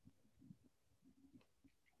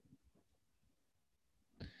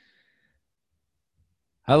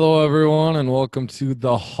Hello, everyone, and welcome to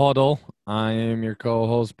The Huddle. I am your co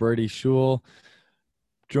host, Brady Shule.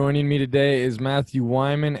 Joining me today is Matthew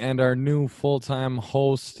Wyman and our new full time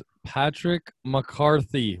host, Patrick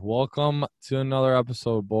McCarthy. Welcome to another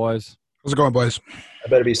episode, boys. How's it going, boys? I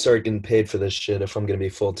better be start getting paid for this shit if I'm gonna be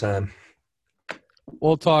full time.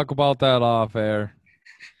 We'll talk about that off air.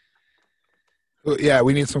 Yeah,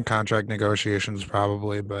 we need some contract negotiations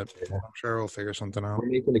probably, but Yeah. I'm sure we'll figure something out. We're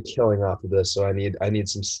making a killing off of this, so I need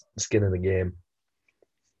some skin in the game.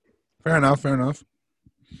 Fair enough. Fair enough.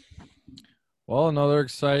 Well, another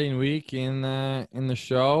exciting week in the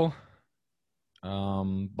show.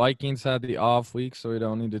 Vikings had the off week, so we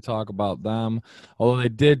don't need to talk about them. Although they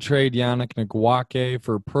did trade Yannick Ngakoue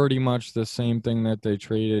for pretty much the same thing that they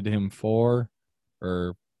traded him for,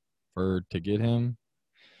 or for to get him.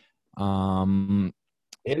 And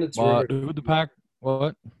it's But rumored, who the pack?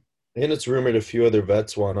 What? a few other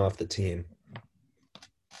vets want off the team.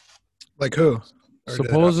 Like who?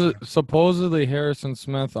 Supposedly Harrison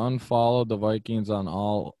Smith unfollowed the Vikings on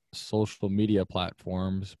all social media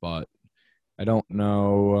platforms, but I don't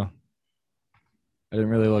know. I didn't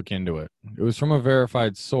really look into it. It was from a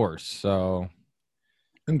verified source, so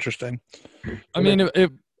Interesting. I mean,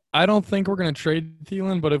 if I don't think we're gonna trade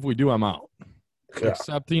Thielen, but if we do, I'm out. Yeah.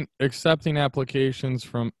 Accepting applications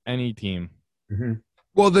from any team. Mm-hmm.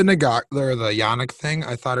 Well, the Yannick thing,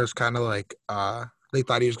 I thought it was kind of like they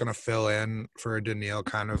thought he was going to fill in for Daniil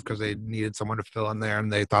kind of because they needed someone to fill in there,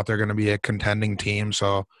 and they thought they're going to be a contending team.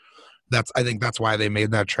 So I think that's why they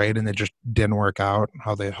made that trade, and it just didn't work out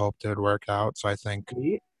how they hoped it would work out. So I think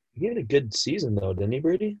He had a good season though, didn't he,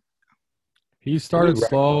 Brady? He started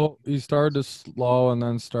slow. He started to slow and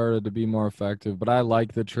then started to be more effective. But I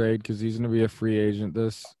like the trade because he's going to be a free agent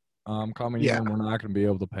this coming year, and we're not going to be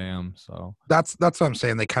able to pay him. So that's what I'm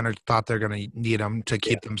saying. They kind of thought they're going to need him to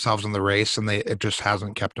keep themselves in the race, and it just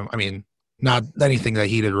hasn't kept him. I mean, not anything that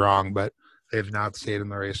he did wrong, but they've not stayed in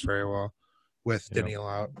the race very well with Daniil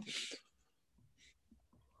out.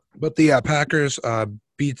 But the Packers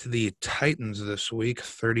beat the Titans this week,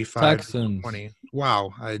 35-20.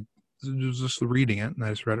 Wow, I was just reading it, and I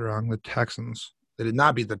just read it wrong. The Texans. They did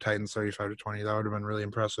not beat the Titans 35-20. That would have been really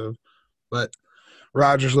impressive. But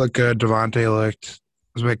Rodgers looked good. Devontae looked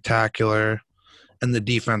spectacular. And the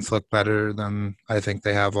defense looked better than I think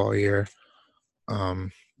they have all year.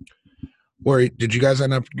 Did you guys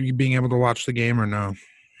end up being able to watch the game or no?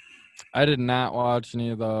 I did not watch any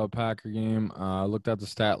of the Packer game. I looked at the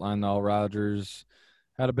stat line though. Rodgers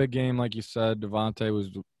had a big game, like you said.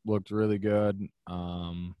 Devontae looked really good.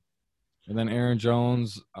 And then Aaron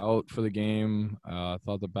Jones out for the game. I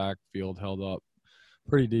thought the backfield held up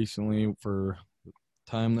pretty decently for the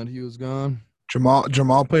time that he was gone.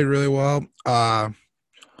 Jamal played really well.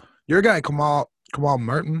 Your guy Kamal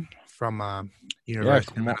Martin from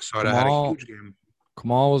University of Minnesota had a huge game.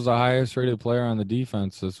 Kamal was the highest rated player on the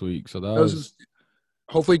defense this week, so that was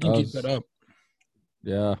hopefully he can keep that up.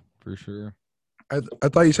 Yeah, for sure. I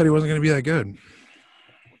thought you said he wasn't going to be that good.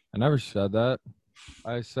 I never said that.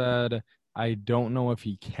 I said I don't know if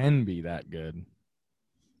he can be that good.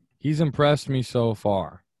 He's impressed me so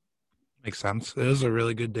far. Makes sense. It was a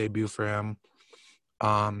really good debut for him.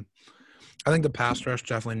 I think the pass rush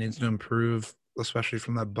definitely needs to improve, especially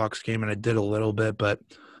from that Bucs game, and it did a little bit, but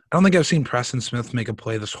I don't think I've seen Preston Smith make a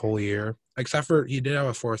play this whole year, except for he did have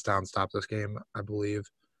a fourth down stop this game, I believe.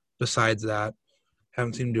 Besides that,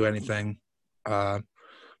 haven't seen him do anything. But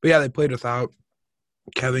yeah, they played without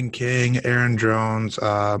Kevin King, Aaron Jones,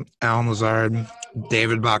 Alan Lazard,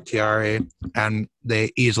 David Bakhtiari, and they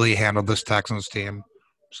easily handled this Texans team.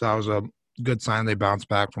 So that was a good sign they bounced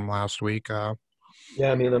back from last week.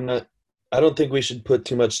 Yeah, I mean, I don't think we should put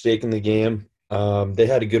too much stake in the game. They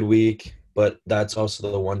had a good week, but that's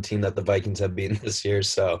also the one team that the Vikings have beaten this year.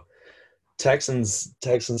 So Texans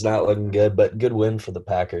not looking good, but good win for the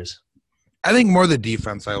Packers. I think more the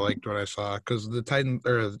defense I liked what I saw because the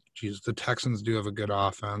Texans do have a good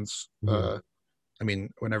offense. Mm-hmm. I mean,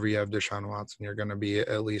 whenever you have Deshaun Watson, you're going to be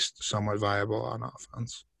at least somewhat viable on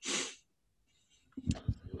offense.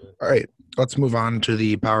 All right, let's move on to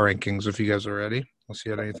the power rankings if you guys are ready. Unless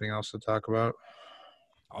you had anything else to talk about.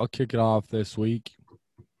 I'll kick it off this week.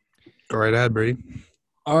 Go right ahead, Brady.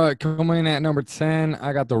 All right, coming in at number 10,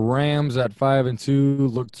 I got the Rams at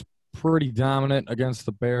 5-2. Looked pretty dominant against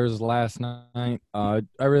the Bears last night. I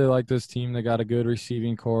really like this team. They got a good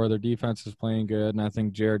receiving core. Their defense is playing good, and I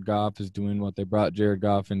think Jared Goff is doing what they brought Jared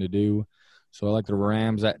Goff in to do. So I like the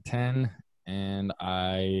Rams at 10, and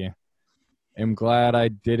I am glad I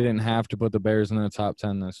didn't have to put the Bears in the top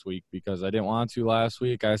 10 this week because I didn't want to last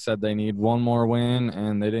week. I said they need one more win,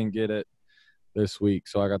 and they didn't get it this week,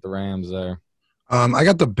 so I got the Rams there. I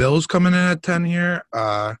got the Bills coming in at 10 here.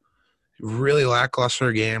 Really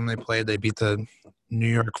lackluster game they played. They beat the New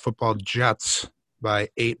York Football Jets by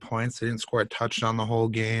 8 points. They didn't score a touchdown the whole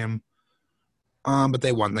game. But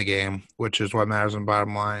they won the game, which is what matters in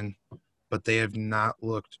bottom line. But they have not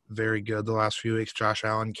looked very good the last few weeks. Josh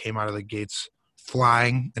Allen came out of the gates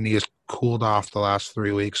flying, and he has cooled off the last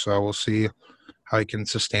 3 weeks. So we'll see how he can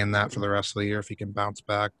sustain that for the rest of the year, if he can bounce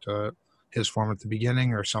back to his form at the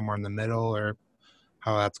beginning or somewhere in the middle, or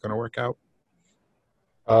how that's going to work out.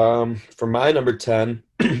 For my number 10,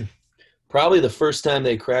 probably the first time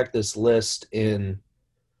they cracked this list in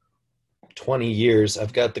 20 years,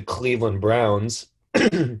 I've got the Cleveland Browns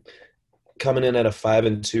coming in at a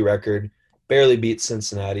 5-2 record. Barely beat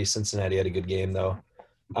Cincinnati. Cincinnati had a good game though.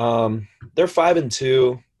 They're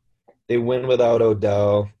 5-2. They win without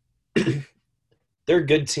Odell. They're a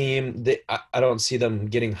good team. I don't see them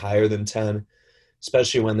getting higher than 10,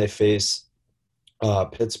 especially when they face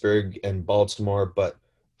Pittsburgh and Baltimore. But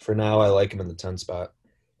for now, I like them in the 10 spot.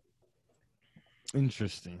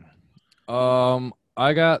 Interesting.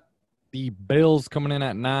 I got the Bills coming in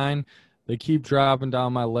at 9. They keep dropping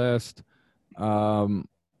down my list.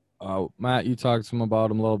 Matt, you talked to him about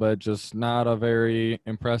them a little bit. Just not a very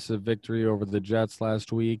impressive victory over the Jets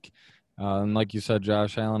last week. And like you said,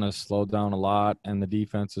 Josh Allen has slowed down a lot, and the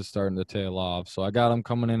defense is starting to tail off. So I got them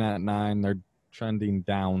coming in at 9. They're trending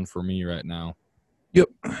down for me right now. Yep.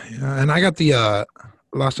 Yeah, and I got the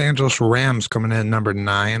Los Angeles Rams coming in number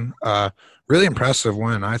 9. Really impressive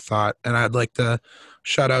win, I thought. And I'd like to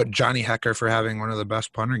shout out Johnny Hecker for having one of the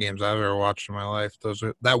best punter games I've ever watched in my life.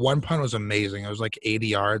 That one punt was amazing. It was like 80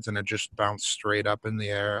 yards, and it just bounced straight up in the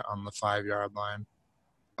air on the 5-yard line.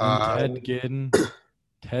 And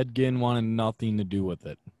Ted Ginn wanted nothing to do with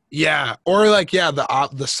it. Yeah, or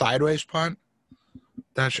the sideways punt.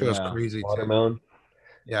 That shit was crazy Watermelon. too.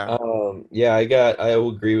 Yeah. I will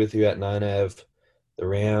agree with you at 9. I have the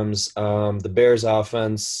Rams. The Bears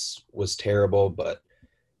offense was terrible, but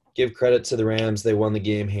give credit to the Rams. They won the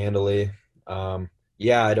game handily. I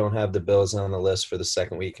don't have the Bills on the list for the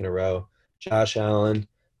second week in a row. Josh Allen,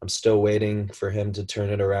 I'm still waiting for him to turn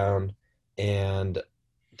it around. And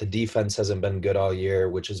the defense hasn't been good all year,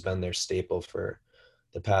 which has been their staple for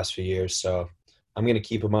the past few years. So I'm going to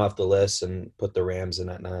keep them off the list and put the Rams in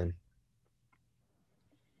at 9.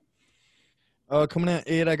 Coming in at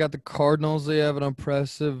 8, I got the Cardinals. They have an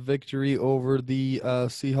impressive victory over the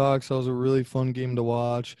Seahawks. That was a really fun game to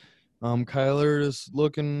watch. Kyler is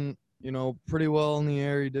looking, pretty well in the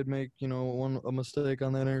air. He did make, a mistake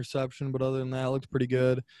on that interception, but other than that, looked pretty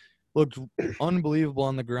good. Looked unbelievable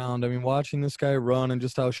on the ground. I mean, watching this guy run and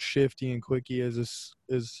just how shifty and quick he is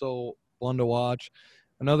so fun to watch.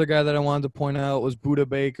 Another guy that I wanted to point out was Budda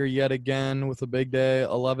Baker yet again with a big day,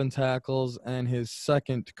 11 tackles and his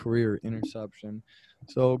second career interception.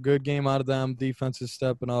 So good game out of them. Defense is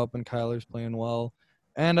stepping up and Kyler's playing well.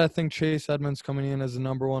 And I think Chase Edmonds coming in as the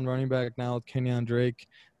number 1 running back now with Kenyon Drake.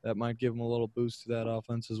 That might give him a little boost to that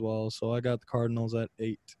offense as well. So I got the Cardinals at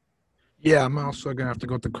 8. Yeah, I'm also going to have to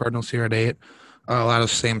go with the Cardinals here at 8. A lot of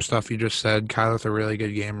the same stuff you just said. Kyler with a really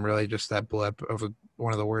good game, really just that blip of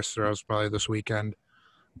one of the worst throws probably this weekend.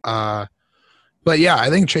 But yeah, I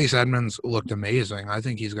think Chase Edmonds looked amazing. I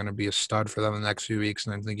think he's going to be a stud for them in the next few weeks,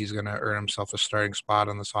 and I think he's going to earn himself a starting spot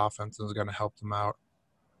on this offense and is going to help them out.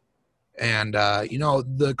 And,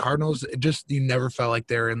 the Cardinals, you never felt like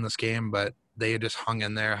they were in this game, but they just hung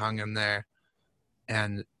in there.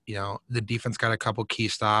 And, the defense got a couple key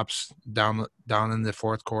stops down in the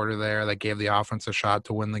fourth quarter there that gave the offense a shot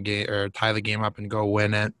to win the game or tie the game up and go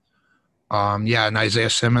win it. And Isaiah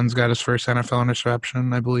Simmons got his first NFL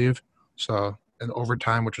interception, I believe. So in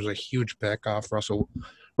overtime, which was a huge pick off Russell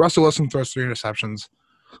Wilson throws 3 interceptions.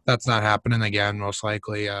 That's not happening again, most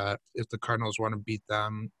likely. If the Cardinals want to beat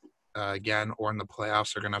them again or in the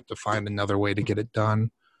playoffs, they're going to have to find another way to get it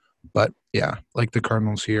done. But, yeah, like the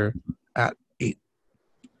Cardinals here at 8.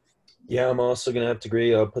 Yeah, I'm also going to have to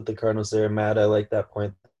agree. I'll put the Cardinals there. Matt, I like that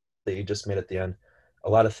point that you just made at the end. A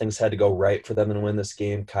lot of things had to go right for them to win this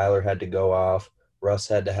game. Kyler had to go off. Russ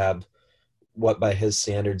had to have what by his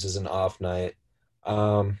standards is an off night.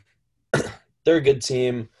 They're a good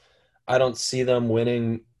team. I don't see them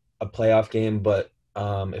winning a playoff game, but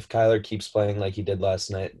if Kyler keeps playing like he did last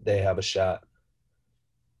night, they have a shot.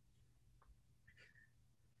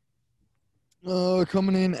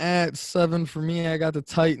 Coming in at 7 for me, I got the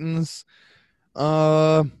Titans. They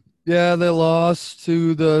lost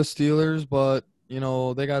to the Steelers, but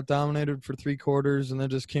they got dominated for 3 quarters and then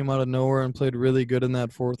just came out of nowhere and played really good in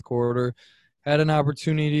that fourth quarter. Had an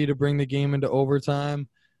opportunity to bring the game into overtime,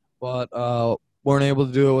 but weren't able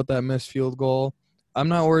to do it with that missed field goal. I'm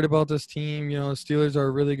not worried about this team. You know, the Steelers are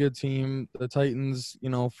a really good team. The Titans,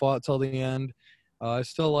 fought till the end. I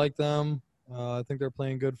still like them. I think they're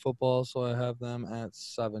playing good football, so I have them at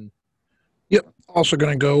 7. Yep. Also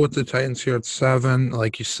going to go with the Titans here at 7.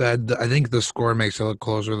 Like you said, I think the score makes it look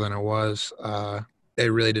closer than it was.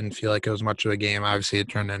 It really didn't feel like it was much of a game. Obviously, it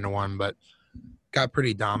turned into one, but got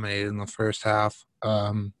pretty dominated in the first half.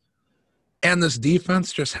 And this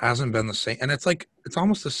defense just hasn't been the same. And it's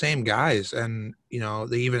almost the same guys. And,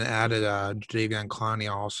 they even added Jadeveon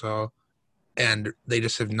Clowney also. And they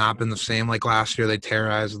just have not been the same. Like last year, they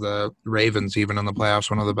terrorized the Ravens even in the playoffs,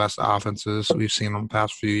 one of the best offenses we've seen in the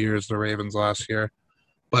past few years, the Ravens last year.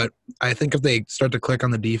 But I think if they start to click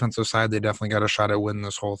on the defensive side, they definitely got a shot at winning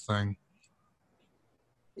this whole thing.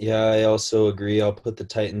 Yeah, I also agree. I'll put the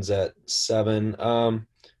Titans at 7.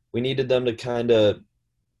 We needed them to kind of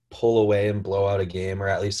pull away and blow out a game, or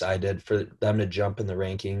at least I did, for them to jump in the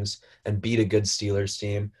rankings and beat a good Steelers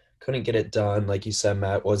team. Couldn't get it done. Like you said,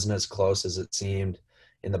 Matt, wasn't as close as it seemed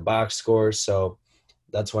in the box score. So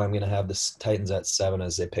that's why I'm going to have the Titans at 7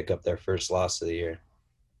 as they pick up their first loss of the year.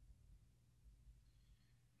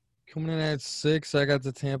 Coming in at 6, I got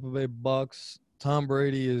the Tampa Bay Bucks. Tom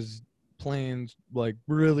Brady is playing like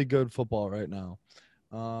really good football right now.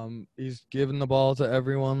 He's giving the ball to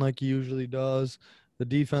everyone like he usually does. The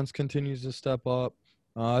defense continues to step up.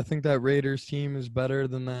 I think that Raiders team is better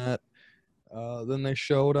than they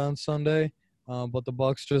showed on Sunday. But the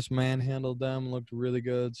Bucks just manhandled them, looked really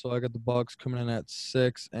good. So I got the Bucks coming in at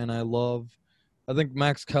 6, and I think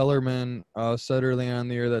Max Kellerman said early on in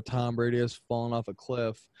the year that Tom Brady has fallen off a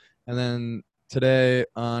cliff, and then today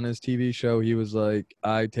on his TV show he was like,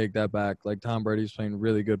 "I take that back. Like Tom Brady's playing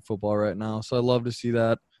really good football right now." So I love to see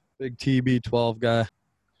that big TB12 guy.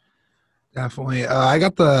 Definitely. I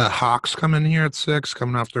got the Hawks coming here at 6,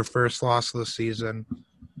 coming off their first loss of the season.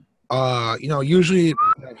 Usually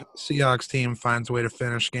the Seahawks team finds a way to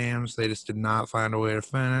finish games. They just did not find a way to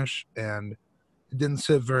finish, and it didn't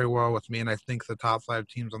sit very well with me. And I think the top 5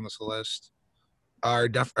 teams on this list are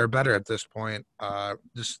better at this point.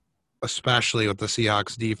 Just especially with the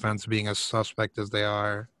Seahawks defense being as suspect as they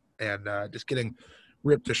are, and just getting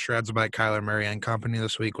ripped to shreds by Kyler Murray and company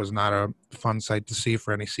this week was not a fun sight to see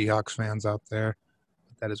for any Seahawks fans out there.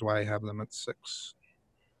 That is why I have them at 6.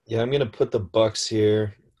 Yeah, I'm going to put the Bucks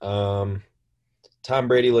here. Tom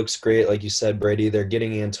Brady looks great. Like you said, Brady, they're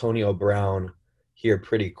getting Antonio Brown here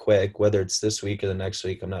pretty quick, whether it's this week or the next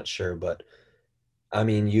week, I'm not sure. But I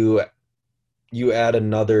mean, you add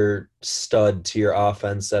another stud to your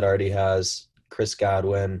offense that already has Chris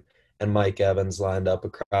Godwin and Mike Evans lined up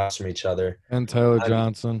across from each other. And Tyler I mean,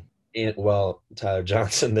 Johnson. Tyler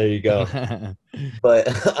Johnson, there you go. But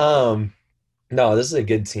no, this is a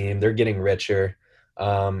good team. They're getting richer.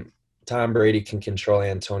 Tom Brady can control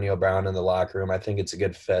Antonio Brown in the locker room. I think it's a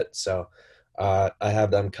good fit. So I have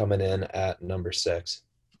them coming in at number 6.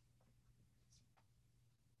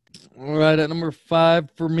 All right, at number 5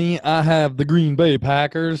 for me, I have the Green Bay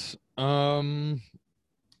Packers.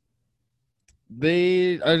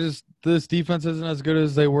 This defense isn't as good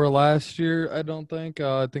as they were last year. I don't think.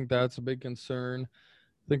 I think that's a big concern.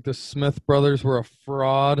 I think the Smith brothers were a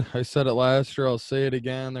fraud. I said it last year. I'll say it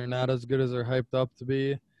again. They're not as good as they're hyped up to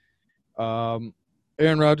be. Um,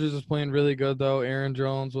 Aaron Rodgers is playing really good, though. Aaron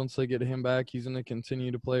Jones, once they get him back, he's going to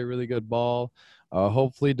continue to play really good ball.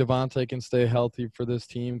 Hopefully, Devontae can stay healthy for this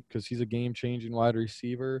team because he's a game-changing wide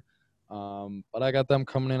receiver. But I got them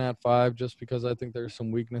coming in at 5 just because I think there's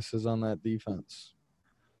some weaknesses on that defense.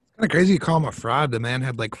 Kind of crazy you call him a fraud. The man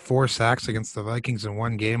had like 4 sacks against the Vikings in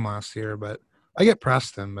one game last year, but I get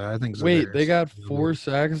Preston, but I think Wait, they Zadarius. got 4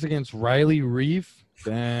 sacks against Riley Reef?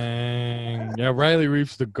 Dang. Yeah, Riley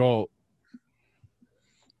Reef's the GOAT.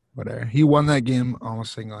 Whatever. He won that game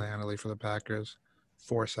almost single-handedly for the Packers.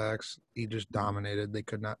 4 sacks. He just dominated. They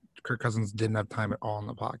could not. Kirk Cousins didn't have time at all in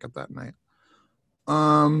the pocket that night.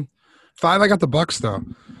 5. I got the Bucks though.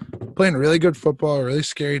 Playing really good football. Really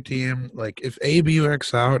scary team. Like if AB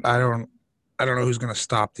works out, I don't know who's going to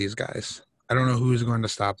stop these guys. I don't know who's going to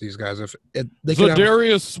stop these guys. If they could have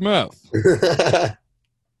Zadarius Smith.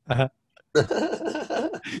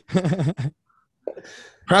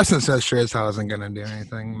 Preston says sure as hell isn't going to do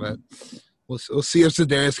anything, but we'll see if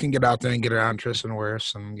Zadarius can get out there and get around Tristan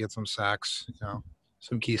Wirfs and get some sacks,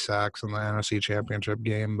 some key sacks in the NFC Championship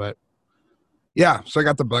game. But yeah, so I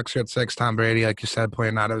got the Bucks here at 6. Tom Brady, like you said,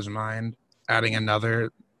 playing out of his mind, adding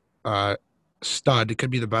another stud. It could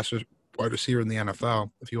be the best wide receiver in the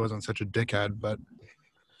NFL if he wasn't such a dickhead. But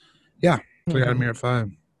yeah, so I got him here at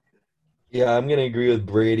 5. Yeah, I'm going to agree with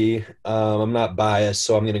Brady. I'm not biased,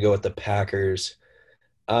 so I'm going to go with the Packers.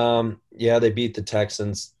 Yeah, they beat the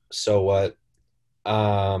Texans. So what?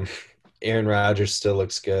 Um, Aaron Rodgers still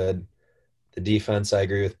looks good. The defense, I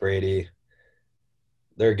agree with Brady.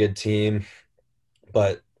 They're a good team,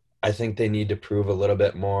 but I think they need to prove a little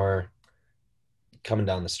bit more coming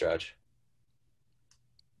down the stretch.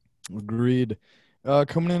 Agreed.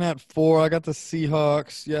 Coming in at 4, I got the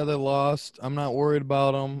Seahawks. Yeah, they lost. I'm not worried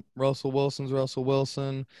about them. Russell Wilson's Russell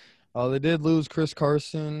Wilson. They did lose Chris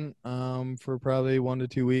Carson for probably 1 to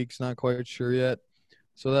 2 weeks. Not quite sure yet.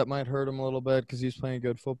 So that might hurt him a little bit because he's playing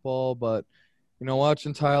good football. But,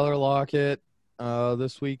 watching Tyler Lockett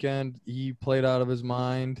this weekend, he played out of his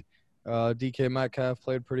mind. DK Metcalf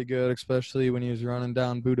played pretty good, especially when he was running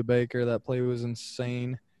down Buda Baker. That play was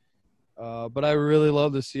insane. But I really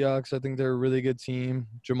love the Seahawks. I think they're a really good team.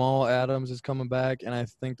 Jamal Adams is coming back, and I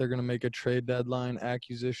think they're going to make a trade deadline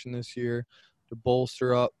acquisition this year to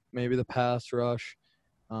bolster up maybe the pass rush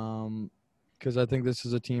because I think this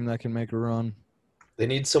is a team that can make a run. They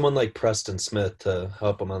need someone like Preston Smith to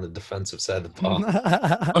help them on the defensive side of the ball.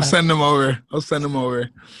 I'll send him over.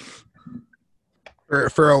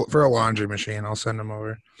 For a laundry machine. I'll send him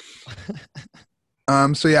over.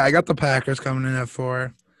 So yeah, I got the Packers coming in at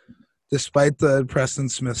 4. Despite the Preston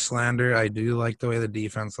Smith slander, I do like the way the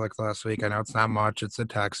defense looked last week. I know it's not much. It's the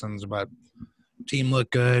Texans, but team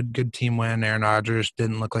looked good. Good team win. Aaron Rodgers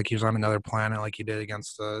didn't look like he was on another planet like he did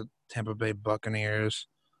against the Tampa Bay Buccaneers.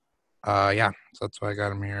 Yeah, so that's why I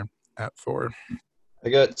got him here at 4. I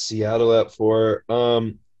got Seattle at 4.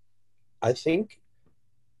 I think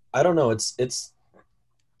I don't know. It's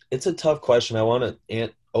a tough question. I want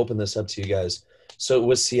to open this up to you guys. So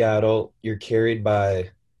with Seattle, you're carried by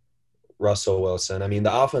Russell Wilson. I mean,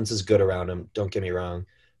 the offense is good around him, don't get me wrong,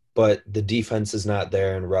 but the defense is not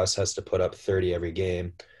there, and Russ has to put up 30 every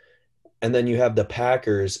game. And then you have the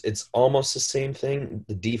Packers. It's almost the same thing.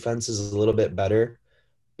 The defense is a little bit better,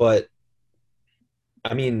 but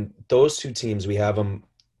I mean, those two teams, we have them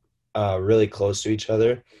really close to each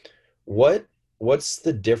other. What what's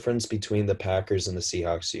the difference between the Packers and the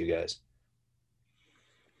Seahawks to you guys?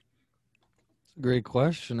 Great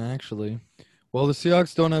question, actually. Well, the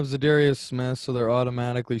Seahawks don't have Zadarius Smith, so they're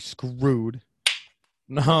automatically screwed.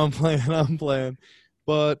 No, I'm playing. I'm playing.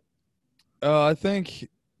 But I think,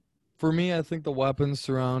 for me, I think the weapons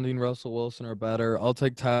surrounding Russell Wilson are better. I'll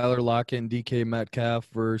take Tyler Lockett and DK Metcalf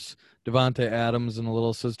versus Devontae Adams and the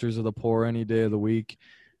Little Sisters of the Poor any day of the week.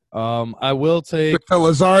 I will take. Wait till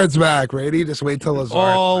Lazard's back, Brady. Just wait till Lazard's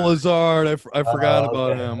Oh, back. Lazard. I forgot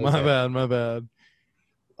about Okay, him. My okay. bad. My bad.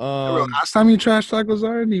 Remember last time you trash talked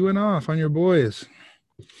Lazard, he went off on your boys.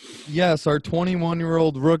 Yes, our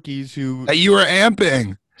 21-year-old rookies who. That you were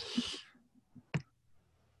amping.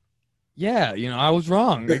 Yeah, I was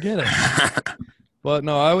wrong. I get it. But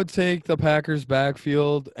no, I would take the Packers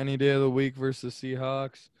backfield any day of the week versus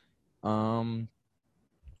Seahawks.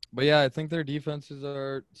 But yeah, I think their defenses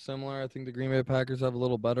are similar. I think the Green Bay Packers have a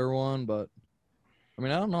little better one, but I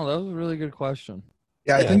mean, I don't know. That was a really good question.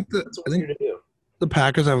 Yeah, I think That's what we're here to do. the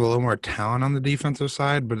Packers have a little more talent on the defensive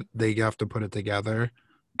side, but they have to put it together.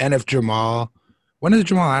 And if when does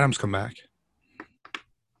Jamal Adams come back?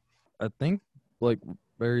 I think like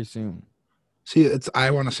very soon. See,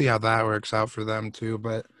 I want to see how that works out for them too.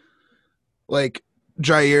 But like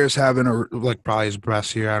Jair's having probably his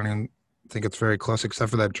best year. I don't even think it's very close,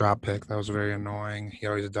 except for that drop pick. That was very annoying. He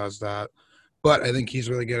always does that. But I think he's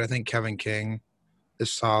really good. I think Kevin King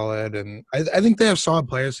is solid, and I think they have solid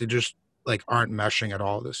players. They just aren't meshing at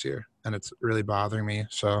all this year, and it's really bothering me.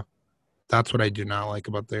 So that's what I do not like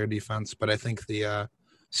about their defense. But I think the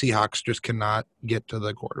Seahawks just cannot get to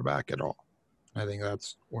the quarterback at all. I think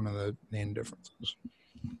that's one of the main differences.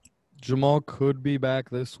 Jamal could be back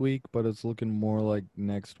this week, but it's looking more like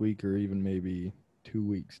next week or even maybe 2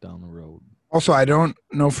 weeks down the road. Also, I don't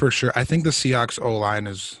know for sure. I think the Seahawks O-line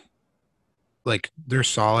is they're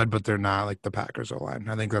solid, but they're not like the Packers O-line.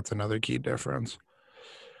 I think that's another key difference.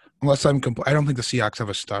 Unless I don't think the Seahawks have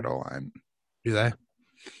a stud O-line. Do they?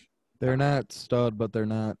 They're not stud, but they're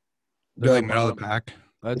not. They're not middle of the bottom. pack.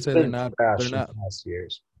 I'd It's say they're been not. trash They're in not. the past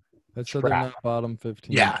years. I'd say they're not bottom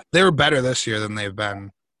 15. Yeah, they were better this year than they've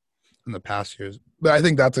been in the past years. But I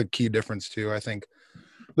think that's a key difference too. I think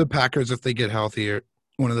the Packers, if they get healthy, are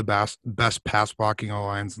one of the best pass blocking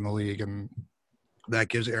O-lines in the league, and that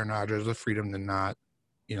gives Aaron Rodgers the freedom to not,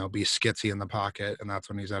 be skitsy in the pocket, and that's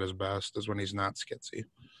when he's at his best, is when he's not skitsy.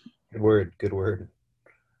 Good word. Good word.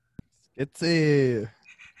 Skitsy.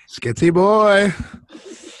 Skitsy boy.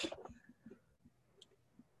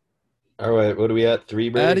 All right, what are we at? 3,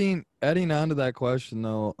 Brady? Adding on to that question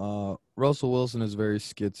though, Russell Wilson is very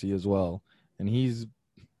skitsy as well, and he's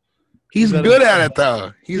good at it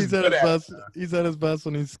though. He's at his best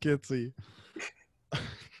when he's skitsy.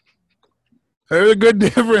 There's a good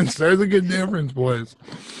difference. There's a good difference, boys.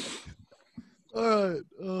 All right.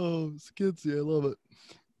 Oh, Skitsy, I love it.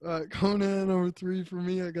 All right, coming in at number 3 for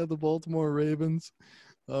me, I got the Baltimore Ravens.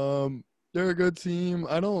 They're a good team.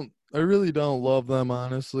 I really don't love them,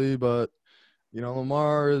 honestly, but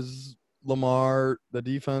Lamar is Lamar. The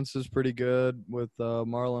defense is pretty good with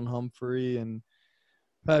Marlon Humphrey, and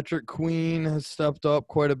Patrick Queen has stepped up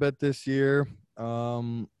quite a bit this year.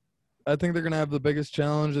 I think they're going to have the biggest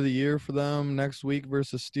challenge of the year for them next week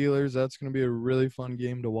versus Steelers. That's going to be a really fun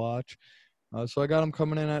game to watch. So I got them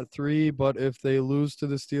coming in at 3, but if they lose to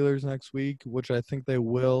the Steelers next week, which I think they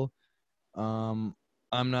will, I'm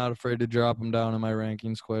not afraid to drop them down in my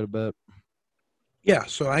rankings quite a bit. Yeah,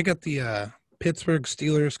 so I got the Pittsburgh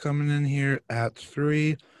Steelers coming in here at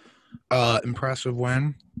 3. Impressive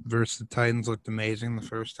win versus the Titans. Looked amazing the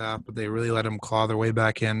first half, but they really let them claw their way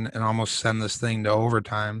back in and almost send this thing to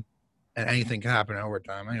overtime. And anything can happen in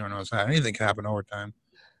overtime. Anyone knows that. Anything can happen in overtime.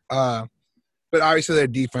 But obviously their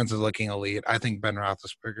defense is looking elite. I think Ben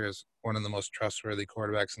Roethlisberger is one of the most trustworthy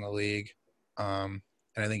quarterbacks in the league. And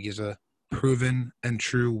I think he's a proven and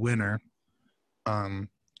true winner. So,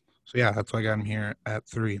 yeah, that's why I got him here at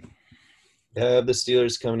 3. Yeah, I have the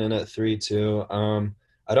Steelers coming in at 3 too.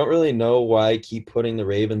 I don't really know why I keep putting the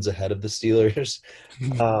Ravens ahead of the Steelers.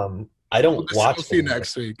 I don't We'll watch see you them.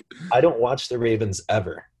 next week. I don't watch the Ravens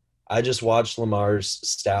ever. I just watch Lamar's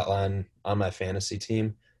stat line on my fantasy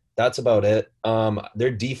team. That's about it.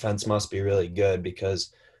 Their defense must be really good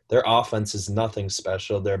because their offense is nothing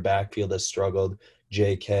special. Their backfield has struggled,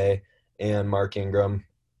 J.K. and Mark Ingram.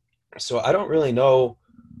 So I don't really know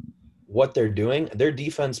what they're doing. Their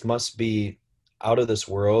defense must be out of this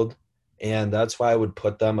world, and that's why I would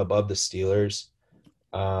put them above the Steelers.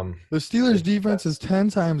 The Steelers' defense is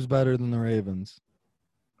 10 times better than the Ravens.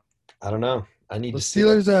 I don't know. I need The to see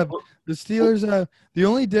Steelers it. have the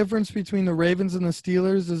only difference between the Ravens and the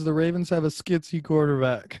Steelers is the Ravens have a skitsy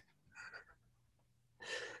quarterback.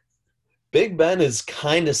 Big Ben is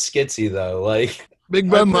kind of skitsy though. Like Big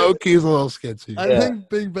Ben Loki's a little skitsy. I think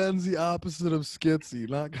Big Ben's the opposite of skitsy,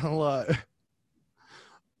 not gonna lie.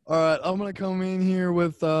 All right, I'm gonna come in here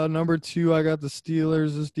with number 2. I got the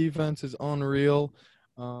Steelers. This defense is unreal.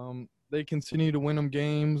 They continue to win them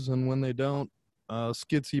games, and when they don't,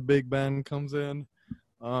 skitsy Big Ben comes in.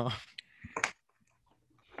 I'm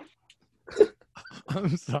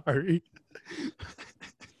sorry.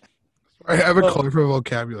 I have a colorful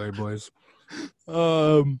vocabulary, boys.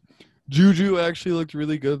 Juju actually looked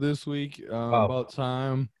really good this week. About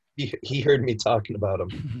time. He heard me talking about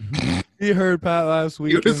him. He heard Pat last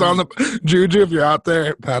week. He was on the Juju. If you're out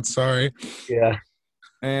there, Pat, sorry. Yeah.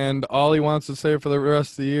 And all he wants to say for the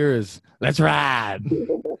rest of the year is, let's ride.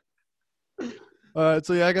 All right,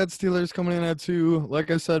 so yeah, I got Steelers coming in at 2.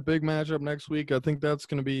 Like I said, big matchup next week. I think that's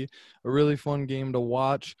going to be a really fun game to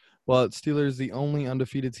watch. But Steelers the only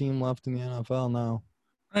undefeated team left in the NFL now.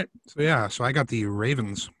 All right, so I got the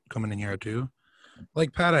Ravens coming in here at 2.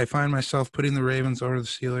 Like Pat, I find myself putting the Ravens over the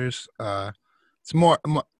Steelers. It's more.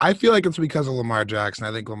 I feel like it's because of Lamar Jackson.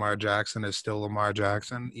 I think Lamar Jackson is still Lamar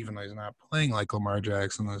Jackson, even though he's not playing like Lamar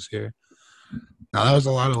Jackson this year. Now that was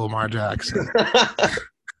a lot of Lamar Jackson.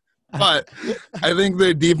 But I think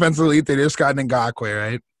the defense elite, they just got Ngakoue,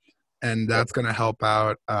 right? And that's going to help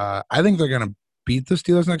out. I think they're going to beat the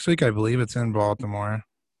Steelers next week. I believe it's in Baltimore.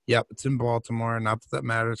 Yep, it's in Baltimore. Not that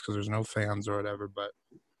matters because there's no fans or whatever, but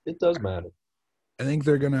it does matter. I think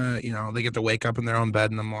they're going to, they get to wake up in their own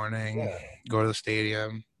bed in the morning, go to the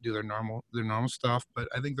stadium, do their normal stuff. But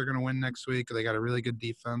I think they're going to win next week. They got a really good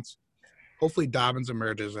defense. Hopefully Dobbins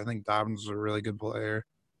emerges. I think Dobbins is a really good player.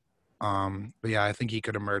 But yeah, I think he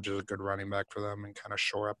could emerge as a good running back for them and kind of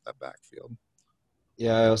shore up that backfield.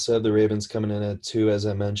 Yeah, I also have the Ravens coming in at 2, as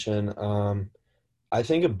I mentioned. I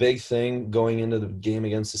think a big thing going into the game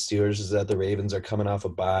against the Steelers is that the Ravens are coming off a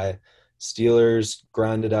bye. Steelers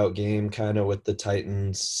grinded out game kind of with the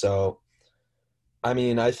Titans. So, I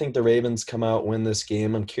mean, I think the Ravens come out, win this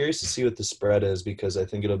game. I'm curious to see what the spread is because I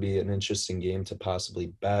think it'll be an interesting game to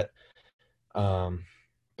possibly bet.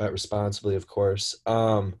 Bet responsibly, of course.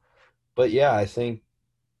 But yeah, I think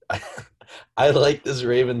I like this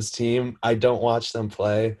Ravens team. I don't watch them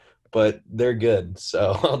play, but they're good,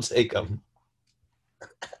 so I'll take them.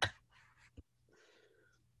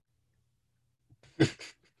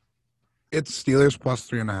 It's Steelers plus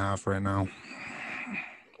 3.5 right now.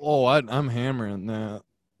 Oh, I'm hammering that.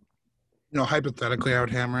 Hypothetically, I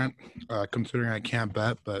would hammer it, considering I can't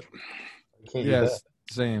bet, but yes,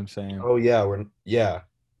 same. Oh yeah,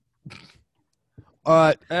 All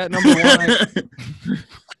right, at number 1,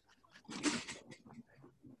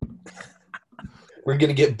 we're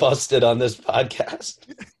gonna get busted on this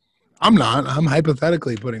podcast. I'm not. I'm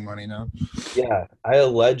hypothetically putting money now. Yeah, I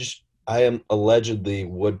am allegedly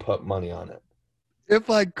would put money on it. If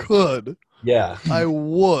I could, Yeah. I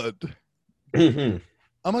would. Brady,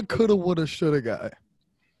 I'm a coulda, woulda, shoulda guy.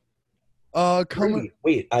 Coming.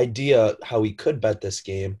 wait, idea how we could bet this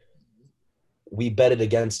game. We bet it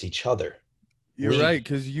against each other. You're League. right,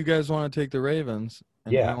 because you guys want to take the Ravens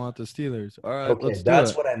and I Yeah. want the Steelers. All right, Okay, let's do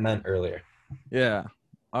that's it. what I meant earlier. Yeah.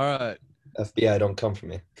 All right. FBI, don't come for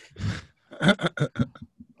me.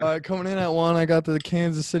 Coming in at 1, I got the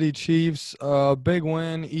Kansas City Chiefs. Big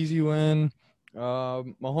win, easy win.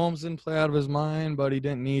 Mahomes didn't play out of his mind, but he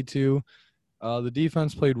didn't need to. The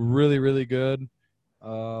defense played really, really good.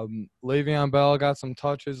 Le'Veon Bell got some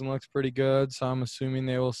touches and looks pretty good, so I'm assuming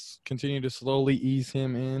they will continue to slowly ease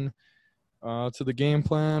him in to the game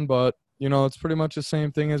plan. But, it's pretty much the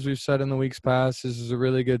same thing as we've said in the weeks past. This is a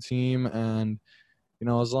really good team, and,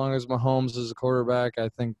 as long as Mahomes is a quarterback, I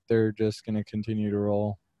think they're just going to continue to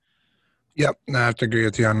roll. Yep, I have to agree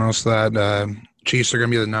with you on most of that. Chiefs are going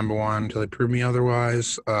to be the number one until they prove me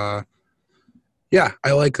otherwise. Yeah,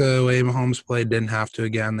 I like the way Mahomes played. Didn't have to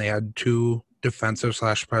again. They had 2 defensive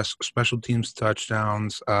 / special teams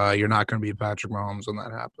touchdowns. You're not going to beat Patrick Mahomes when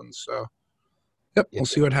that happens. So, yep, we'll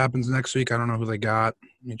see what happens next week. I don't know who they got.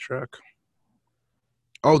 Let me check.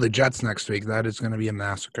 Oh, the Jets next week. That is going to be a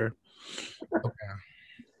massacre. Okay,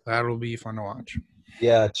 that'll be fun to watch.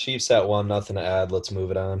 Yeah, Chiefs at 1, nothing to add. Let's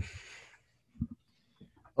move it on.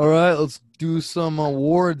 All right, let's do some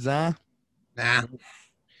awards, huh? Nah.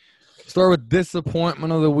 Start with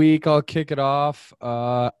disappointment of the week. I'll kick it off.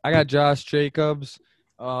 I got Josh Jacobs.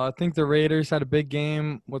 I think the Raiders had a big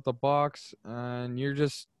game with the Bucs, and you're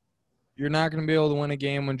not going to be able to win a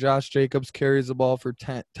game when Josh Jacobs carries the ball for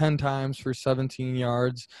 10 times for 17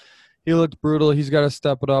 yards. He looked brutal. He's got to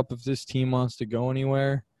step it up if this team wants to go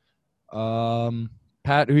anywhere.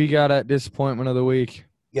 Pat, who you got at disappointment of the week?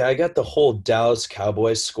 Yeah, I got the whole Dallas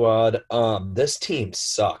Cowboys squad. This team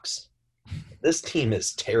sucks. This team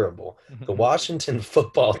is terrible. The Washington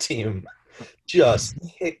football team just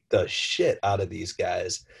kicked the shit out of these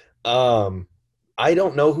guys. I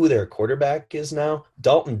don't know who their quarterback is now.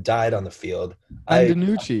 Dalton died on the field. And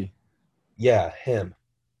DiNucci. Yeah, him.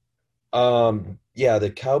 Yeah,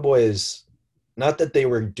 the Cowboys, not that they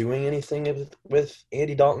were doing anything with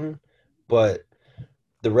Andy Dalton, but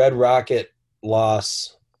the Red Rocket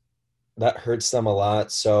loss, that hurts them a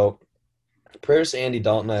lot. So prayers to Andy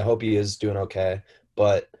Dalton. I hope he is doing okay.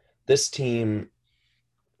 But this team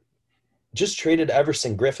just traded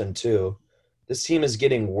Everson Griffin too. This team is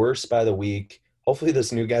getting worse by the week. Hopefully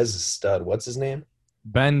this new guy's a stud. What's his name?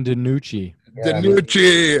 Ben DiNucci. Yeah,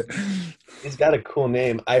 DiNucci. he's got a cool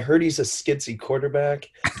name. I heard he's a skitsy quarterback,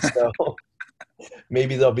 so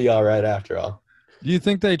maybe they'll be all right after all. Do you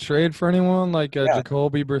think they trade for anyone like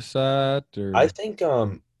Jacoby Brissett? Or I think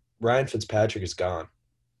Ryan Fitzpatrick is gone.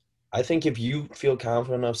 I think if you feel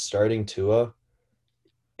confident enough starting Tua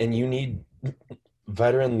and you need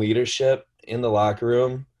veteran leadership in the locker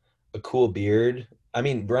room, a cool beard. I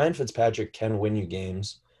mean, Ryan Fitzpatrick can win you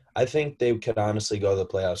games. I think they could honestly go to the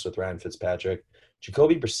playoffs with Ryan Fitzpatrick.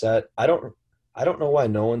 Jacoby Brissett, I don't know why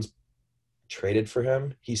no one's traded for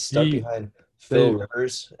him. He's stuck behind Phil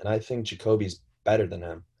Rivers, and I think Jacoby's better than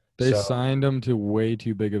him. They signed him to way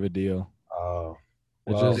too big of a deal. Oh,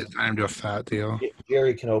 well, they signed him to a fat deal.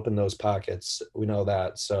 Jerry can open those pockets. We know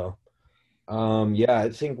that. So, yeah, I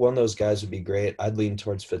think one of those guys would be great. I'd lean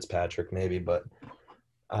towards Fitzpatrick maybe, but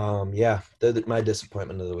yeah, they're my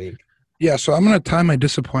disappointment of the week. Yeah, so I'm going to tie my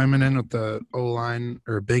disappointment in with the O-line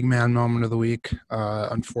or big man moment of the week,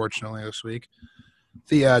 unfortunately, this week.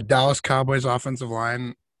 The Dallas Cowboys offensive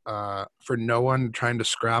line, for no one trying to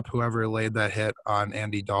scrap whoever laid that hit on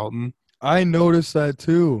Andy Dalton. I noticed that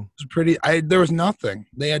too. It was there was nothing.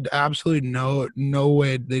 They had absolutely no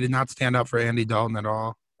way. They did not stand up for Andy Dalton at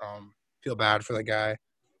all. Feel bad for the guy.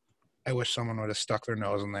 I wish someone would have stuck their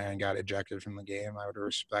nose in there and got ejected from the game. I would have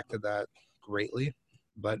respected that greatly,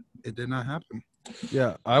 but it did not happen.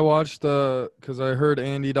 Yeah, I watched because I heard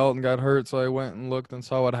Andy Dalton got hurt, so I went and looked and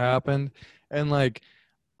saw what happened. And,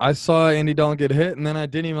 I saw Andy Dalton get hit, and then I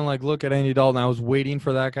didn't even, look at Andy Dalton. I was waiting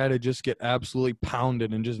for that guy to just get absolutely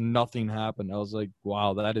pounded, and just nothing happened. I was like,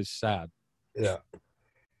 wow, that is sad. Yeah.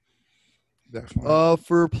 Definitely.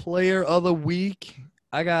 For player of the week,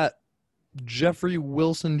 I got Jeffrey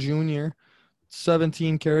Wilson Jr.,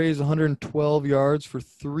 17 carries, 112 yards for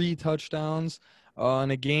 3 touchdowns in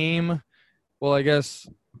a game. Well, I guess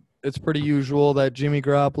it's pretty usual that Jimmy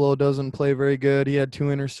Garoppolo doesn't play very good. He had 2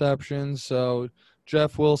 interceptions, so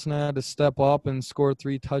Jeff Wilson had to step up and score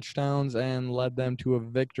 3 touchdowns and led them to a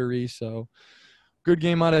victory. So Good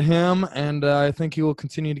game out of him, and I think he will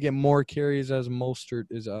continue to get more carries as Mostert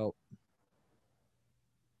is out.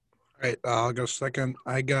 All right, I'll go second.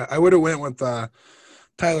 I would have went with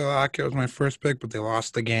Tyler Lockett was my first pick, but they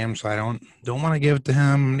lost the game, so I don't want to give it to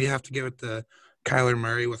him. You have to give it to Kyler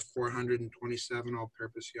Murray with 427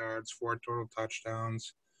 all-purpose yards, 4 total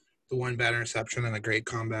touchdowns, the one bad interception, and a great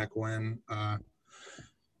comeback win.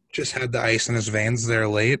 Just had the ice in his veins there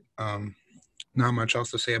late. Not much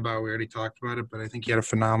else to say about it. We already talked about it, but I think he had a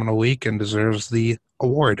phenomenal week and deserves the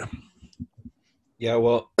award. Yeah,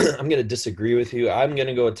 well, I'm going to disagree with you. I'm going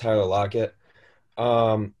to go with Tyler Lockett.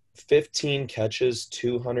 15 catches,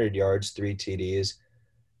 200 yards, 3 TDs.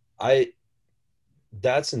 I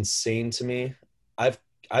That's insane to me. I've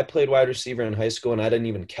I played wide receiver in high school and I didn't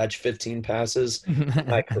even catch 15 passes in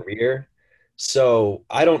my career. So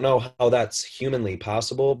I don't know how that's humanly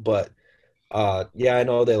possible, but yeah, I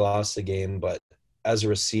know they lost the game, but as a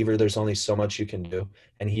receiver, there's only so much you can do,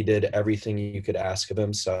 and he did everything you could ask of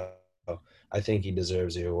him. So I think he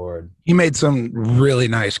deserves the award. He made some really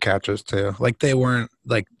nice catches too. Like they weren't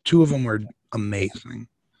like 2 of them were amazing.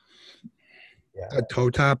 Yeah. That toe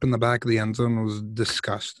tap in the back of the end zone was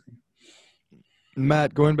disgusting.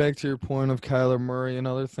 Matt, going back to your point of Kyler Murray,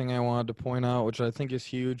 another thing I wanted to point out, which I think is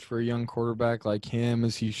huge for a young quarterback like him,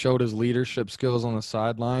 is he showed his leadership skills on the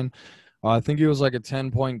sideline. I think it was like a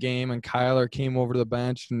 10-point game, and Kyler came over to the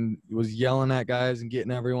bench and was yelling at guys and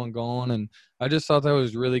getting everyone going. And I just thought that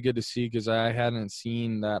was really good to see because I hadn't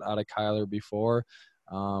seen that out of Kyler before.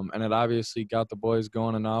 And it obviously got the boys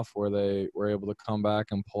going enough where they were able to come back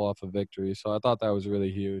and pull off a victory. So I thought that was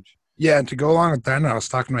really huge. Yeah, and to go along with that, and I was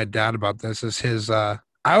talking to my dad about this, is his I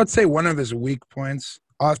would say one of his weak points.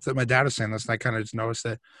 My dad was saying this, and I kind of just noticed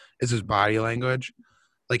it, is his body language.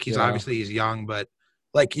 Like he's young, but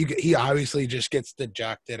like he obviously just gets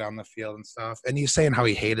dejected on the field and stuff. And he's saying how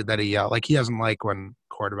he hated that he yelled. Like he doesn't like when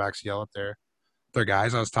quarterbacks yell at their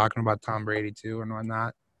guys. I was talking about Tom Brady too and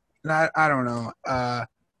whatnot. And I don't know. I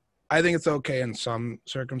think it's okay in some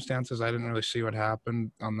circumstances. I didn't really see what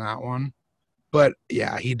happened on that one. But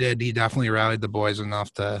yeah, he did. He definitely rallied the boys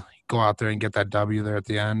enough to go out there and get that W there at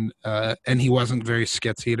the end. And he wasn't very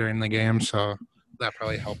skitsy during the game, so that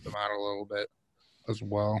probably helped him out a little bit as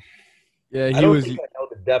well. Yeah, I he don't was. think I know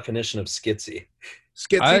the definition of skitsy.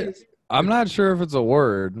 Skitsy, I'm not sure if it's a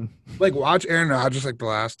word. like watch Aaron Rodgers like the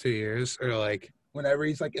last 2 years, or like whenever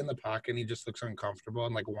he's like in the pocket and he just looks uncomfortable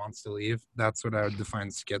and like wants to leave. That's what I would define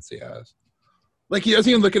skitsy as. Like he doesn't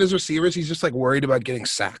even look at his receivers. He's just like worried about getting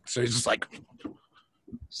sacked. So he's just like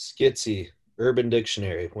Skitsy, Urban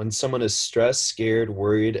Dictionary. When someone is stressed, scared,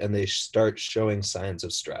 worried, and they start showing signs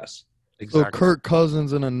of stress. So Kirk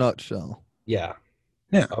Cousins in a nutshell. Yeah.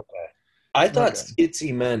 Yeah. Okay. I thought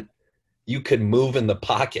skitsy meant you could move in the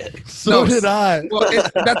pocket. So did I. Well,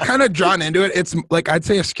 that's kind of drawn into it. It's like I'd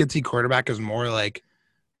say a skitsy quarterback is more like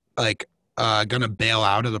gonna bail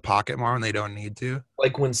out of the pocket more when they don't need to.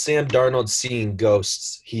 Like when Sam Darnold's seeing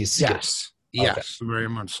ghosts, he's skitsy. Yes, very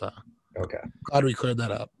much so. Okay. Glad we cleared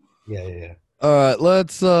that up. Yeah. All right,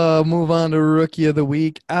 let's move on to Rookie of the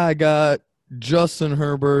Week. I got Justin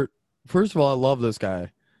Herbert. First of all, I love this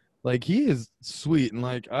guy. Like, he is sweet. And,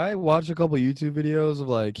 like, I watched a couple YouTube videos of,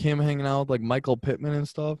 like, him hanging out with, like, Michael Pittman and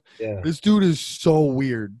stuff. Yeah. This dude is so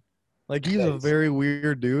weird. Like, he's a very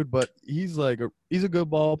weird dude, but he's, like, he's a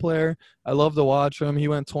good ball player. I love to watch him. He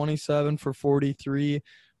went 27 for 43,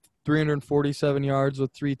 347 yards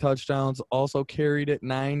with 3 touchdowns. Also carried it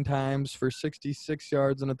 9 times for 66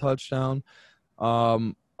 yards and a touchdown.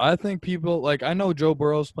 I think people, like, I know Joe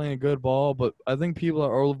Burrow's playing a good ball, but I think people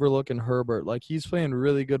are overlooking Herbert. Like, he's playing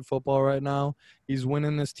really good football right now. He's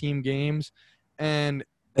winning this team games, and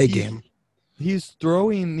he's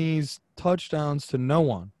throwing these touchdowns to no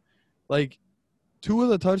one. Like, 2 of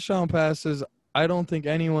the touchdown passes, I don't think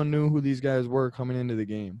anyone knew who these guys were coming into the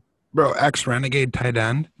game. Bro, ex-Renegade tight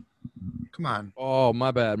end. Come on. Oh, my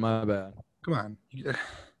bad. Come on.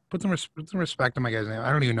 Put some respect on my guy's name.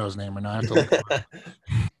 I don't even know his name right now. I have to look him up.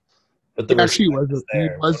 But the Actually,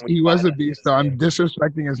 he was a beast, though. I'm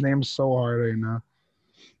disrespecting his name so hard right now.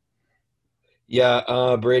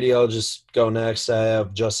 Yeah, Brady, I'll just go next. I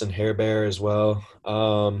have Justin Herbert as well.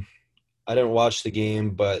 I didn't watch the game,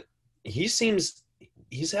 but he's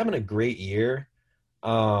having a great year.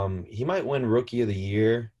 He might win Rookie of the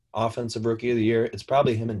Year, Offensive Rookie of the Year. It's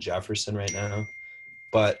probably him and Jefferson right now.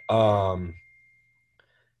 But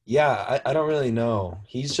yeah, I don't really know.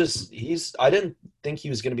 I didn't think he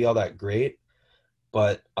was going to be all that great,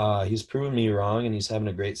 but he's proven me wrong, and he's having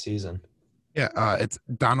a great season. Yeah, it's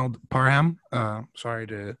Donald Parham. Sorry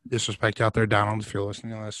to disrespect you out there, Donald, if you're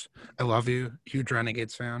listening to this. I love you. Huge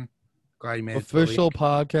Renegades fan. Glad he made it to the Official league.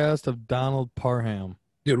 podcast of Donald Parham.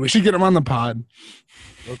 Dude, we should get him on the pod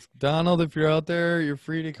Donald, if you're out there, you're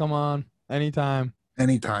free to come on anytime.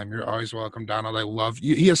 anytime. You're always welcome, Donald. I love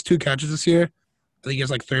you. He has 2 catches this year. I think he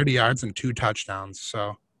has like 30 yards and 2 touchdowns.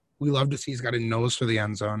 So we love to see he's got a nose for the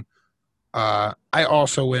end zone. I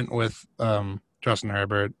also went with Justin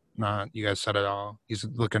Herbert. You guys said it all. He's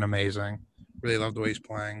looking amazing. Really love the way he's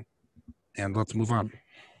playing. And let's move on.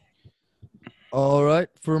 All right.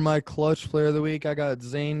 For my clutch player of the week, I got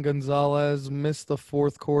Zane Gonzalez, missed the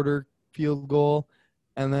fourth quarter field goal,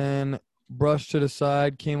 and then brushed to the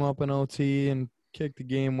side, came up in OT, and kicked the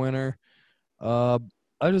game winner. I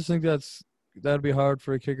just think that'd be hard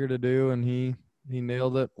for a kicker to do, and he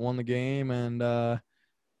nailed it, won the game, and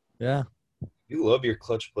yeah. You love your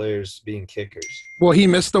clutch players being kickers. Well, he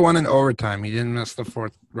missed the one in overtime. He didn't miss the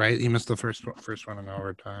fourth, right? He missed the first one in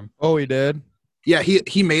overtime. Oh, he did? Yeah,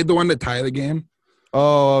 he made the one to tie the game,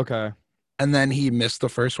 Oh, okay. and then he missed the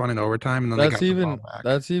first one in overtime, and then they got the ball back.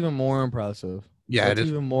 That's even more impressive. Yeah, that's it is.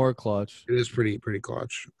 Even more clutch. It is pretty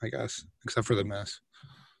clutch, I guess, except for the miss.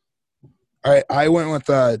 All right, I went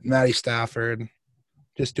with Matty Stafford,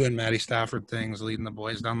 just doing Matty Stafford things, leading the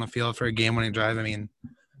boys down the field for a game-winning drive. I mean,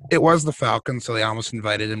 it was the Falcons, so they almost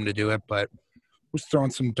invited him to do it, but was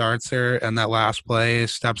throwing some darts there, and that last play,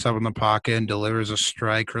 steps up in the pocket and delivers a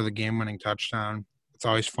strike for the game-winning touchdown. It's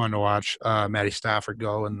always fun to watch Matty Stafford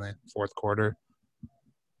go in the fourth quarter.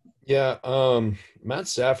 Yeah, Matt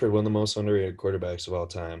Stafford, one of the most underrated quarterbacks of all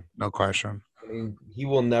time. No question. I mean, he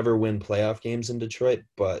will never win playoff games in Detroit,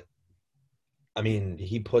 but I mean,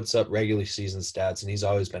 he puts up regular season stats, and he's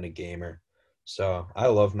always been a gamer. So I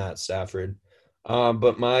love Matt Stafford.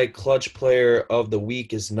 But my clutch player of the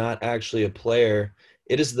week is not actually a player.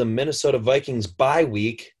 It is the Minnesota Vikings bye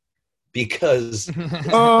week because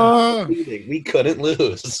Oh, we couldn't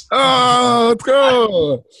lose. let's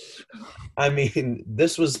go. I mean,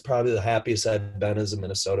 this was probably the happiest I've been as a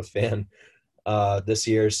Minnesota fan this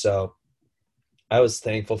year. So I was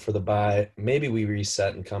thankful for the bye. Maybe we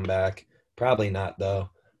reset and come back. Probably not, though.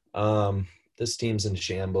 This team's in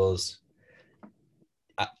shambles.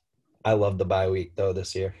 I love the bye week, though,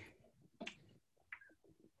 this year.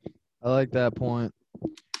 I like that point.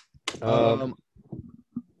 Um,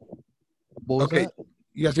 What was Okay. that?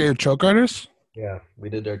 You guys got your choke artist? Yeah, we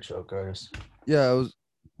did our choke artists. Yeah,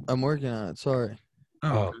 I'm working on it. Sorry.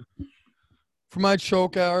 Oh. For my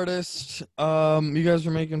choke artist, you guys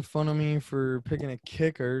are making fun of me for picking a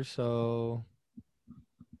kicker, so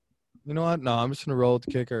you know what? No, I'm just gonna roll with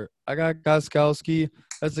the kicker. I got Gostkowski.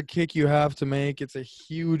 That's a kick you have to make. It's a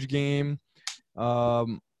huge game.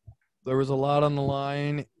 There was a lot on the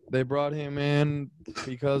line. They brought him in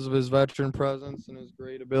because of his veteran presence and his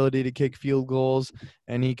great ability to kick field goals,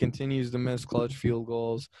 and he continues to miss clutch field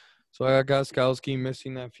goals. So I got Gostkowski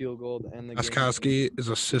missing that field goal to end the game. Gostkowski is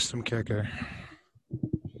a system kicker.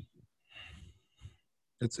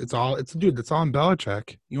 It's all in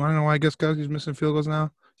Belichick. You want to know why Gostkowski's missing field goals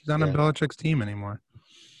now? He's not on Belichick's team anymore.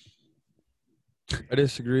 I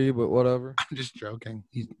disagree, but whatever. I'm just joking.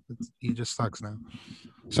 He just sucks now.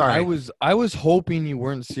 Sorry. I was hoping you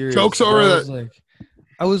weren't serious. Jokes over that.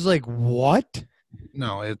 I was like, what?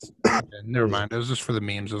 No, it's never mind. It was just for the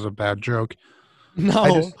memes. It was a bad joke.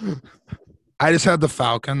 No. I just had the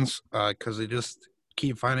Falcons because they just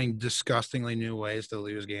keep finding disgustingly new ways to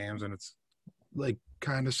lose games, and it's like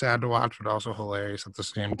kind of sad to watch, but also hilarious at the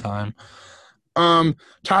same time.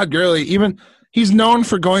 Todd Gurley, he's known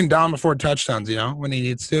for going down before touchdowns, when he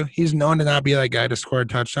needs to. He's known to not be that guy to score a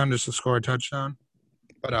touchdown, just to score a touchdown.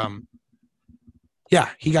 But, yeah,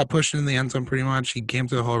 he got pushed in the end zone pretty much. He came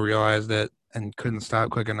to the hole, realized it, and couldn't stop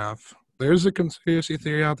quick enough. There's a conspiracy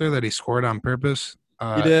theory out there that he scored on purpose.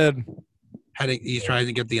 He did. He's trying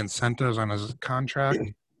to get the incentives on his contract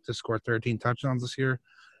to score 13 touchdowns this year.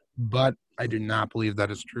 But I do not believe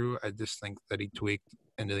that is true. I just think that he tweaked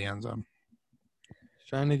into the end zone.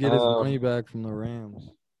 Trying to get his money back from the Rams.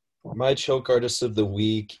 My choke artist of the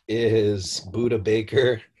week is Buda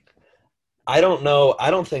Baker. I don't know.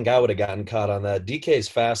 I don't think I would have gotten caught on that. DK's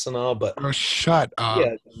fast and all, but shut up.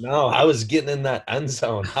 Yeah, no, I was getting in that end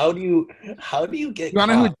zone. How do you get? You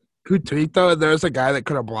want to know who tweaked though? There's a guy that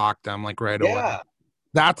could have blocked him right away.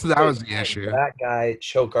 That was the issue. That guy,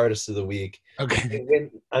 choke artist of the week. Okay.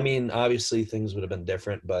 I mean, obviously things would have been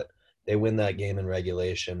different, but they win that game in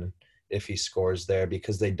regulation if he scores there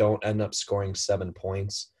because they don't end up scoring 7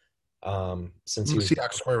 points. Since he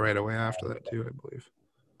Seahawks score right away after that too, I believe.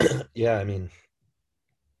 Yeah, I mean,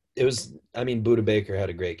 Buda Baker had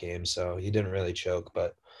a great game, so he didn't really choke,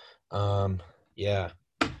 but yeah,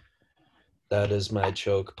 that is my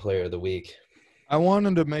choke player of the week. I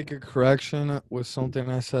wanted to make a correction with something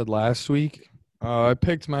I said last week. I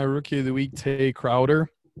picked my rookie of the week, Tay Crowder.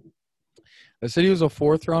 I said he was a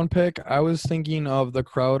fourth round pick. I was thinking of the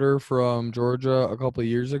Crowder from Georgia a couple of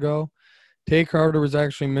years ago. Tay Crowder was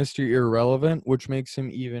actually Mr. Irrelevant, which makes him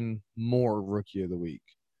even more rookie of the week.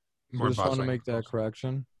 So I More just wanted to buzzing. make that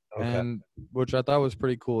correction. Okay. And which I thought was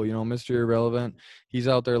pretty cool. You know, Mr. Irrelevant, he's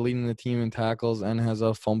out there leading the team in tackles and has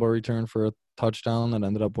a fumble return for a touchdown that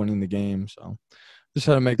ended up winning the game. So just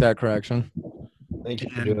had to make that correction. Thank you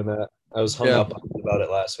for And doing that. I was hung Yeah. up about it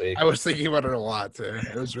last week. I was thinking about it a lot too.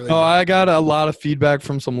 It was really. Oh, I got a lot of feedback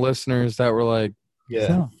from some listeners that were like, "Is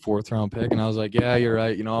that Yeah. a fourth round pick?" And I was like, "Yeah, you're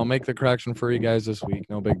right. You know, I'll make the correction for you guys this week.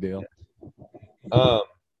 No big deal." Um.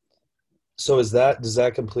 So does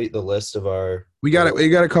that complete the list of our? We got it. We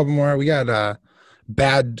got a couple more. We got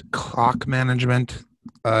bad clock management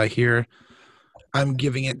here. I'm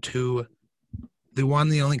giving it to the one,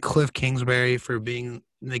 the only Cliff Kingsbury for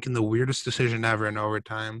making the weirdest decision ever in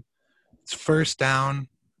overtime. It's first down.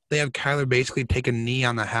 They have Kyler basically take a knee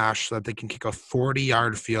on the hash so that they can kick a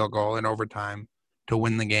 40-yard field goal in overtime to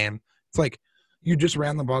win the game. It's like you just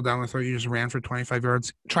ran the ball down the throat. You just ran for 25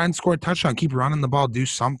 yards. Try and score a touchdown. Keep running the ball. Do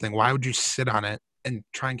something. Why would you sit on it and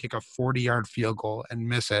try and kick a 40-yard field goal and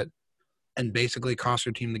miss it and basically cost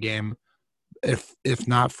your team the game if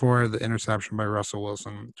not for the interception by Russell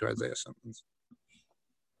Wilson to Isaiah Simmons?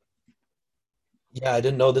 Yeah, I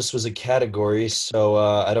didn't know this was a category, so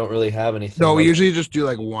I don't really have anything. No, we usually just do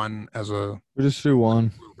like one as a We just do one.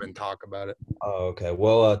 group and talk about it. Oh, okay.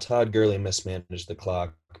 Well, Todd Gurley mismanaged the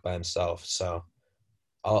clock by himself, so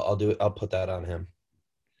I'll do it. I'll put that on him.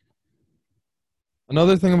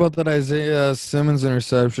 Another thing about that Isaiah Simmons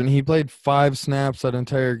interception, he played 5 snaps that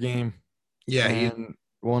entire game. Yeah, And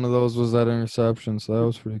one of those was that interception, so that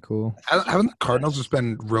was pretty cool. haven't the Cardinals just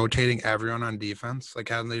been rotating everyone on defense? Like,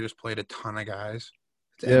 haven't they just played a ton of guys?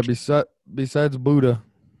 It's Yeah, besides Buddha.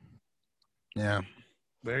 Yeah,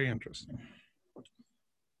 very interesting.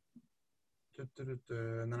 And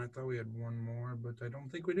then I thought we had one more, but I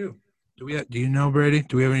don't think we do. Do you know, Brady?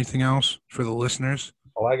 Do we have anything else for the listeners?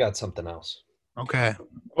 Oh, I got something else. Okay.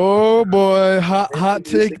 Oh boy, hot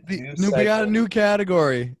take. Introducing We got a segment. new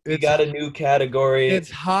category. We got a new category. It's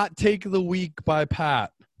hot take of the week by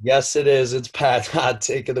Pat. Yes, it is. It's Pat's hot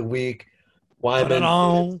take of the week. Wyman,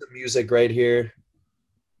 Ta-da-dong. the music right here.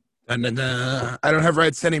 I don't have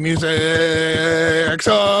rights to any music,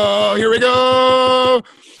 so here we go.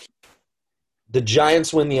 The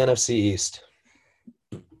Giants win the NFC East.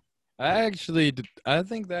 I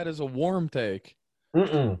think that is a warm take.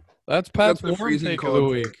 Mm-mm. That's Pat's That's the warm freezing take of the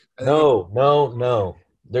cold week. take. I think No.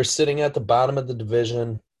 They're sitting at the bottom of the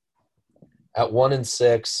division at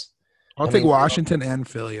 1-6. I'll I take mean, Washington and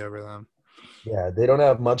Philly over them. Yeah, they don't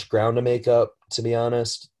have much ground to make up, to be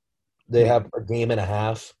honest. They have a game and a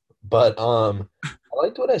half. But I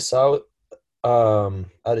liked what I saw out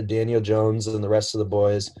of Daniel Jones and the rest of the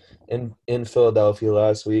boys in Philadelphia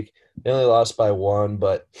last week. They only lost by 1,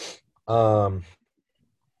 but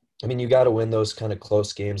I mean, you got to win those kind of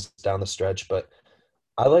close games down the stretch. But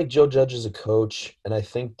I like Joe Judge as a coach, and I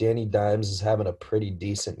think Danny Dimes is having a pretty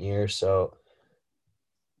decent year. So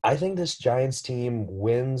I think this Giants team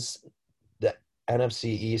wins the NFC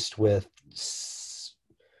East with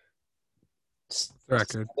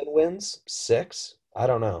Record. 7 wins, 6. I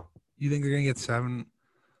don't know. You think they're gonna get 7?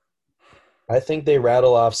 I think they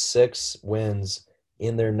rattle off 6 wins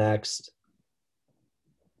in their next.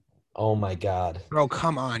 Oh my God! Bro,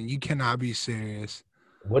 come on! You cannot be serious.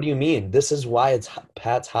 What do you mean? This is why it's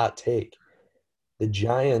Pat's hot take. The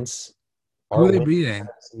Giants Who are are they winning beating?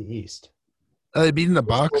 the NFC East. Are they beating the This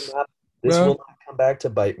Bucks? will not come back to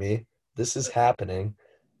bite me. This is happening.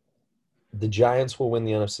 The Giants will win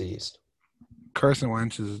the NFC East. Carson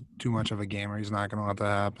Wentz is too much of a gamer. He's not gonna let that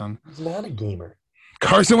happen. He's not a gamer.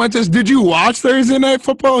 Carson Wentz is. Did you watch Thursday Night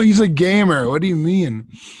Football? He's a gamer. What do you mean?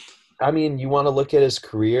 I mean, you want to look at his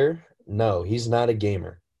career? No, he's not a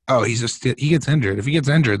gamer. Oh, he gets injured. If he gets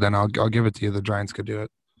injured, then I'll give it to you. The Giants could do it.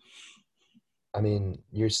 I mean,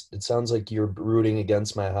 it sounds like you're rooting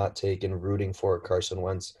against my hot take and rooting for Carson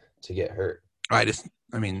Wentz to get hurt. I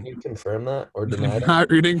Can mean, you confirm that or deny I'm that? not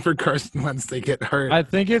rooting for Carson Wentz to get hurt. I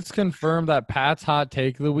think it's confirmed that Pat's hot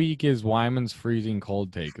take of the week is Wyman's freezing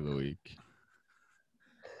cold take of the week.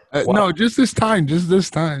 No, just this time. Just this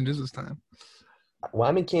time.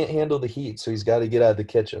 Wyman can't handle the heat, so he's got to get out of the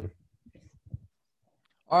kitchen.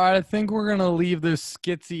 All right, I think we're going to leave this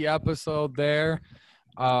skitsy episode there.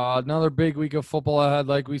 Another big week of football ahead.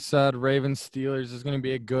 Like we said, Ravens-Steelers is going to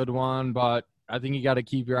be a good one, but I think you got to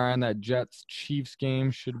keep your eye on that Jets-Chiefs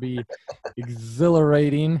game. Should be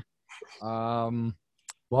exhilarating.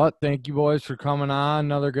 Well, thank you boys for coming on.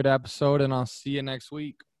 Another good episode, and I'll see you next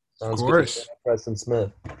week. Sounds course. good. Preston Smith.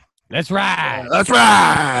 Let's ride. Let's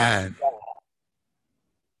ride.